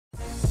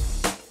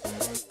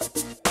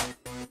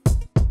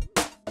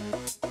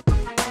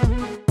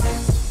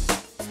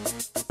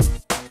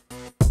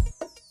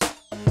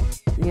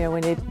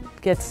when it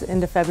gets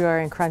into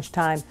February and crunch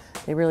time,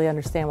 they really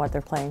understand what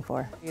they're playing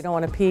for. You don't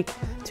want to peak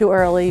too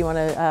early. You want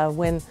to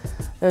win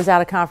those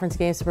out-of-conference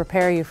games to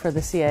prepare you for the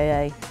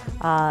CAA,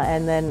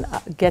 and then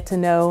get to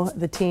know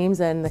the teams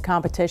and the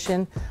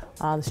competition,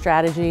 the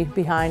strategy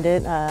behind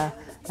it, and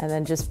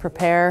then just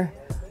prepare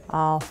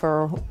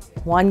for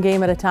one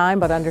game at a time,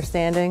 but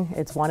understanding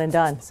it's one and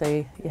done. So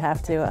you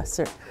have to,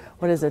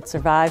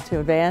 survive to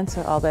advance?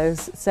 All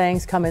those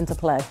sayings come into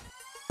play.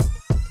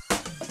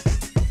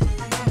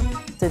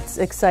 It's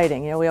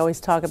exciting. We always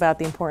talk about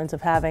the importance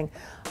of having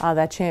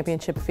that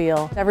championship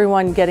feel.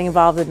 Everyone getting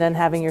involved and then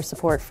having your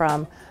support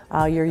from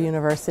your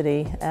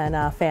university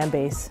and fan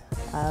base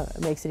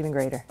makes it even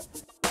greater.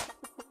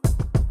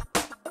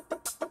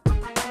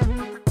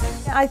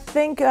 I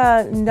think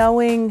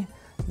knowing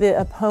the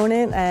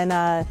opponent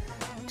and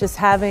just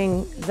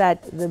having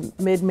the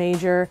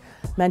mid-major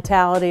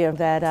mentality of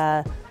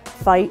that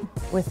fight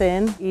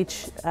within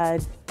each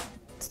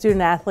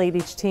student athlete,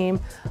 each team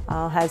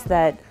has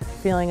that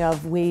feeling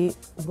of we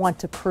want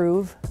to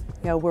prove,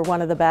 we're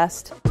one of the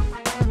best.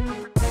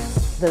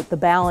 The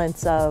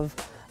balance of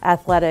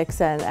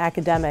athletics and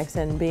academics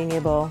and being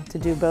able to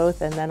do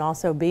both, and then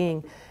also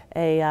being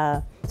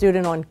a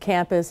student on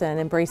campus and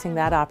embracing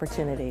that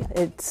opportunity.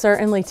 It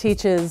certainly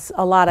teaches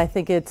a lot. I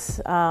think it's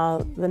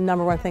the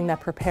number one thing that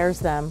prepares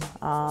them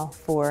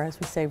for, as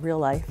we say, real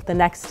life. The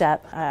next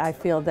step, I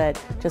feel that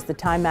just the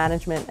time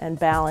management and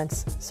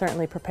balance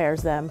certainly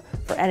prepares them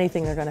for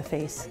anything they're going to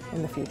face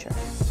in the future.